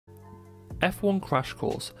F1 Crash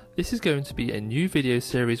Course. This is going to be a new video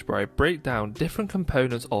series where I break down different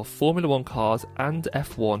components of Formula 1 cars and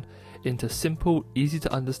F1 into simple, easy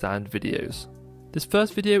to understand videos. This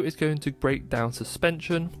first video is going to break down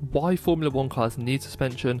suspension, why Formula 1 cars need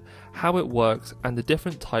suspension, how it works, and the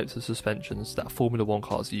different types of suspensions that Formula 1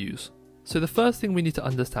 cars use. So the first thing we need to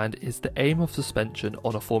understand is the aim of suspension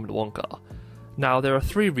on a Formula 1 car. Now there are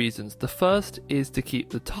three reasons. The first is to keep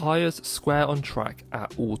the tyres square on track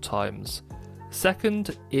at all times.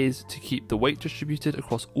 Second is to keep the weight distributed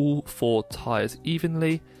across all four tyres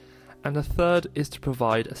evenly. And the third is to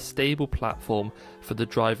provide a stable platform for the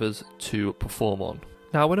drivers to perform on.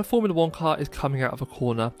 Now when a Formula 1 car is coming out of a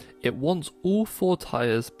corner, it wants all four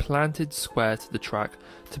tyres planted square to the track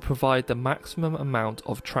to provide the maximum amount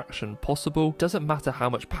of traction possible. Doesn't matter how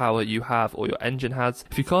much power you have or your engine has,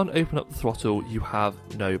 if you can't open up the throttle, you have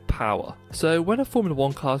no power. So when a Formula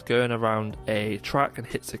 1 car is going around a track and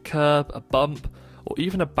hits a curb, a bump, or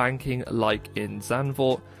even a banking like in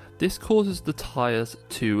Zandvoort, this causes the tyres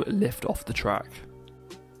to lift off the track.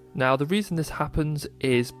 Now the reason this happens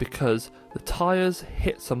is because the tyres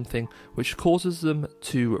hit something which causes them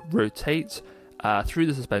to rotate through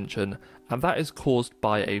the suspension, and that is caused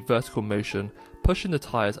by a vertical motion pushing the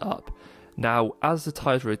tyres up. Now as the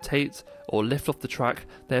tyres rotate or lift off the track,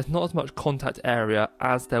 there's not as much contact area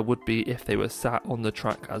as there would be if they were sat on the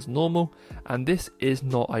track as normal, and this is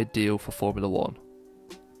not ideal for Formula 1.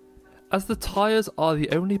 As the tyres are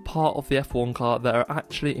the only part of the F1 car that are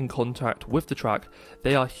actually in contact with the track,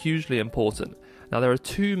 they are hugely important. Now there are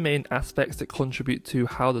two main aspects that contribute to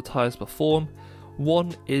how the tyres perform.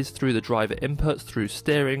 One is through the driver inputs through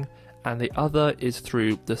steering, and the other is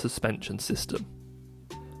through the suspension system.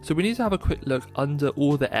 So we need to have a quick look under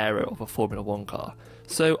all the area of a Formula 1 car.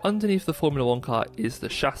 So underneath the Formula 1 car is the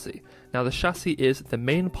chassis. Now the chassis is the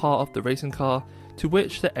main part of the racing car to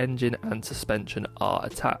which the engine and suspension are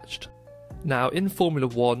attached. Now in Formula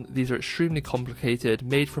 1, these are extremely complicated,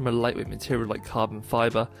 made from a lightweight material like carbon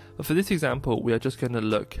fibre, but for this example we are just going to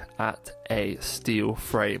look at a steel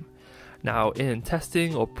frame. Now in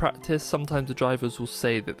testing or practice, sometimes the drivers will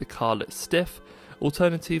say that the car looks stiff,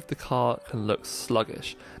 alternatively the car can look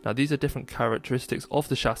sluggish. Now these are different characteristics of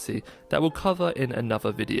the chassis that we'll cover in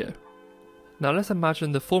another video. Now let's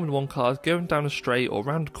imagine the Formula 1 car is going down a straight or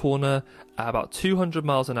round a corner at about 200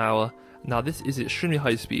 miles an hour. Now this is extremely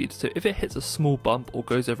high speed, so if it hits a small bump or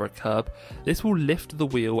goes over a curb, this will lift the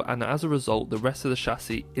wheel and as a result the rest of the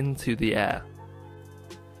chassis into the air.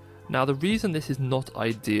 Now the reason this is not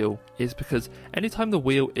ideal is because anytime the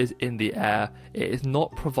wheel is in the air, it is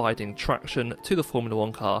not providing traction to the Formula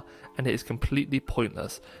 1 car and it is completely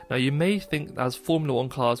pointless. Now you may think as Formula 1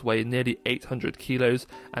 cars weigh nearly 800 kilos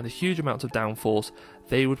and a huge amount of downforce,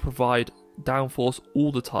 they would provide downforce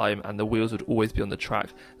all the time and the wheels would always be on the track.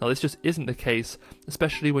 Now this just isn't the case,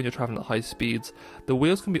 especially when you're traveling at high speeds. The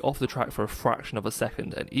wheels can be off the track for a fraction of a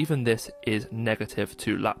second, and even this is negative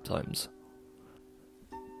to lap times.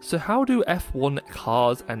 So how do F1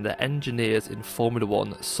 cars and the engineers in Formula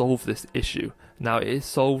 1 solve this issue? Now it is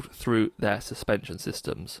solved through their suspension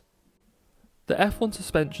systems. The F1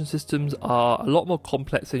 suspension systems are a lot more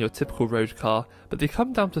complex than your typical road car, but they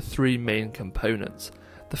come down to three main components.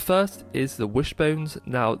 The first is the wishbones.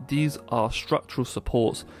 Now these are structural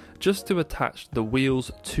supports just to attach the wheels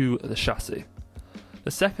to the chassis.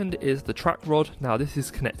 The second is the track rod. Now this is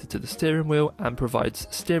connected to the steering wheel and provides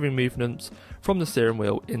steering movements from the steering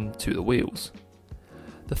wheel into the wheels.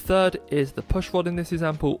 The third is the pushrod in this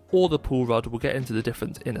example, or the pullrod. We'll get into the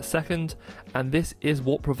difference in a second, and this is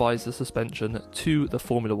what provides the suspension to the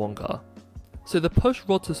Formula 1 car. So the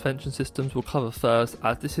pushrod suspension systems we'll cover first,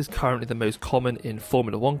 as this is currently the most common in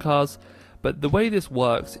Formula 1 cars, but the way this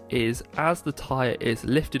works is as the tyre is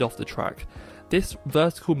lifted off the track, this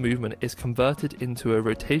vertical movement is converted into a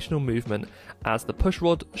rotational movement as the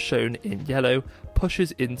pushrod, shown in yellow,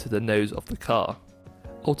 pushes into the nose of the car.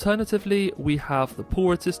 Alternatively, we have the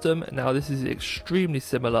pullrod system. Now this is extremely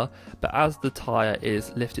similar, but as the tyre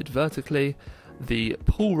is lifted vertically, the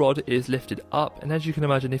pull rod is lifted up, and as you can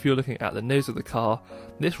imagine, if you're looking at the nose of the car,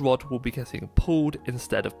 this rod will be getting pulled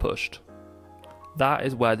instead of pushed. That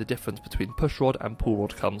is where the difference between pushrod and pull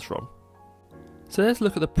rod comes from. So let's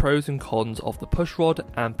look at the pros and cons of the pushrod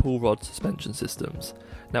and pull rod suspension systems.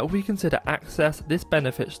 Now if we consider access, this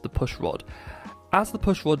benefits the pushrod. As the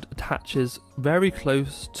pushrod attaches very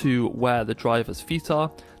close to where the driver's feet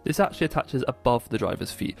are, this actually attaches above the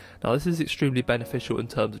driver's feet. Now this is extremely beneficial in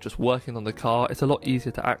terms of just working on the car. It's a lot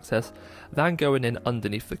easier to access than going in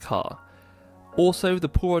underneath the car. Also, the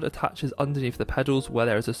pullrod attaches underneath the pedals where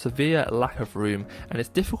there is a severe lack of room and it's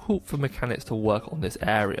difficult for mechanics to work on this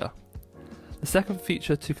area. The second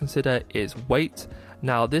feature to consider is weight.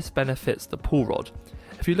 Now this benefits the Pullrod.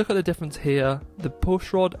 If you look at the difference here, the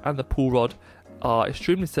Pushrod and the Pullrod are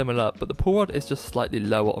extremely similar, but the Pullrod is just slightly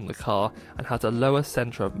lower on the car and has a lower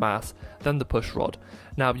centre of mass than the Pushrod.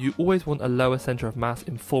 Now you always want a lower centre of mass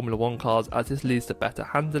in Formula 1 cars as this leads to better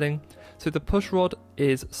handling, so the Pushrod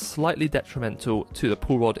is slightly detrimental to the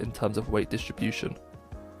Pullrod in terms of weight distribution.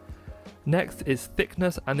 Next is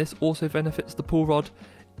thickness, and this also benefits the Pullrod.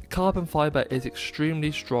 Carbon fibre is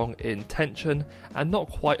extremely strong in tension and not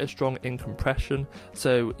quite as strong in compression,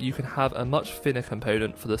 so you can have a much thinner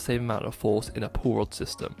component for the same amount of force in a Pullrod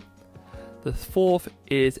system. The fourth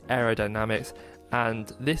is aerodynamics,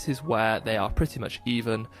 and this is where they are pretty much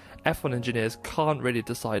even. F1 engineers can't really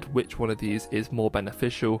decide which one of these is more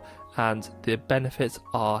beneficial, and the benefits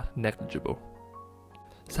are negligible.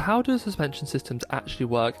 So how do suspension systems actually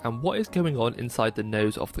work, and what is going on inside the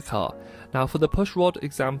nose of the car? Now for the Pushrod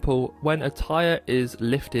example, when a tyre is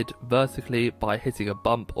lifted vertically by hitting a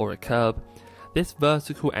bump or a curb, this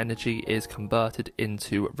vertical energy is converted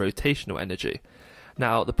into rotational energy.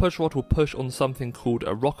 Now the Pushrod will push on something called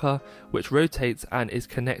a rocker, which rotates and is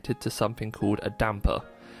connected to something called a damper.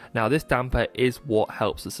 Now this damper is what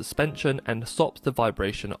helps the suspension and stops the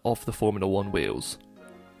vibration of the Formula 1 wheels.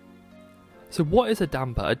 So what is a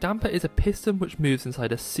damper? A damper is a piston which moves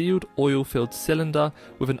inside a sealed oil-filled cylinder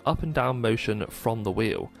with an up and down motion from the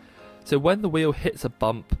wheel. So when the wheel hits a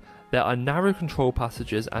bump, there are narrow control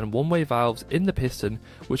passages and one-way valves in the piston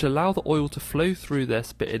which allow the oil to flow through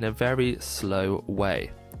this, but in a very slow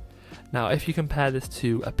way. Now if you compare this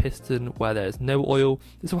to a piston where there is no oil,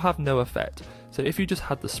 this will have no effect. So if you just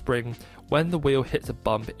had the spring, when the wheel hits a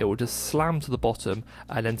bump, it will just slam to the bottom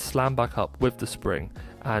and then slam back up with the spring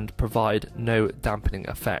and provide no dampening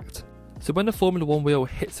effect. So when a Formula 1 wheel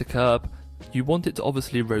hits a curb, you want it to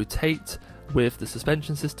obviously rotate with the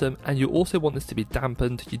suspension system, and you also want this to be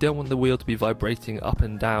dampened. You don't want the wheel to be vibrating up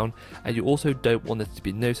and down, and you also don't want there to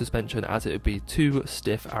be no suspension as it would be too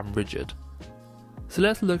stiff and rigid. So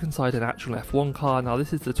let's look inside an actual F1 car. Now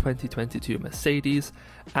this is the 2022 Mercedes,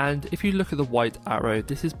 and if you look at the white arrow,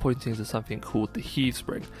 this is pointing to something called the heave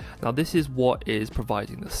spring. Now this is what is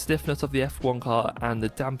providing the stiffness of the F1 car and the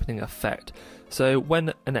dampening effect. So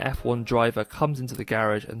when an F1 driver comes into the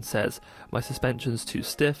garage and says, my suspension's too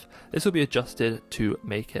stiff, this will be adjusted to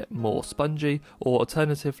make it more spongy, or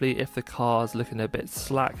alternatively, if the car's looking a bit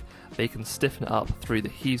slack, they can stiffen it up through the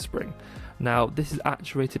heave spring. Now this is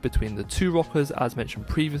actuated between the two rockers as mentioned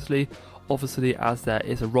previously, obviously as there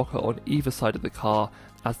is a rocker on either side of the car,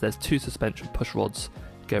 as there's two suspension push rods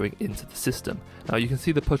going into the system. Now you can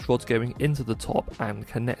see the push rods going into the top and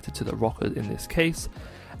connected to the rocker in this case,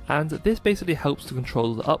 and this basically helps to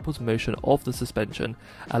control the upwards motion of the suspension,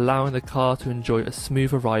 allowing the car to enjoy a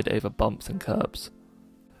smoother ride over bumps and curbs.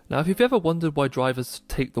 Now if you've ever wondered why drivers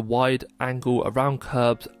take the wide angle around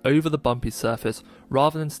curbs over the bumpy surface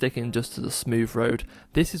rather than sticking just to the smooth road,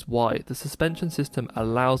 this is why. The suspension system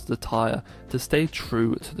allows the tyre to stay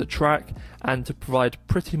true to the track and to provide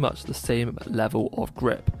pretty much the same level of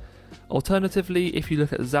grip. Alternatively, if you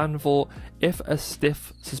look at Zandvoort, if a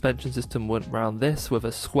stiff suspension system went round this with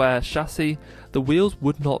a square chassis, the wheels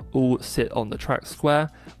would not all sit on the track square.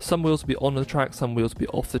 Some wheels will be on the track, some wheels will be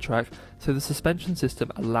off the track, so the suspension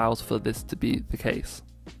system allows for this to be the case.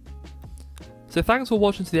 So thanks for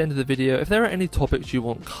watching to the end of the video. If there are any topics you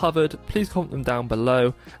want covered, please comment them down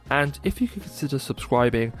below, and if you could consider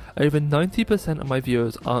subscribing. Over 90% of my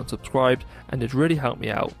viewers aren't subscribed and it really helped me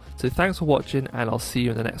out. So thanks for watching, and I'll see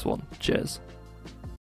you in the next one. Cheers.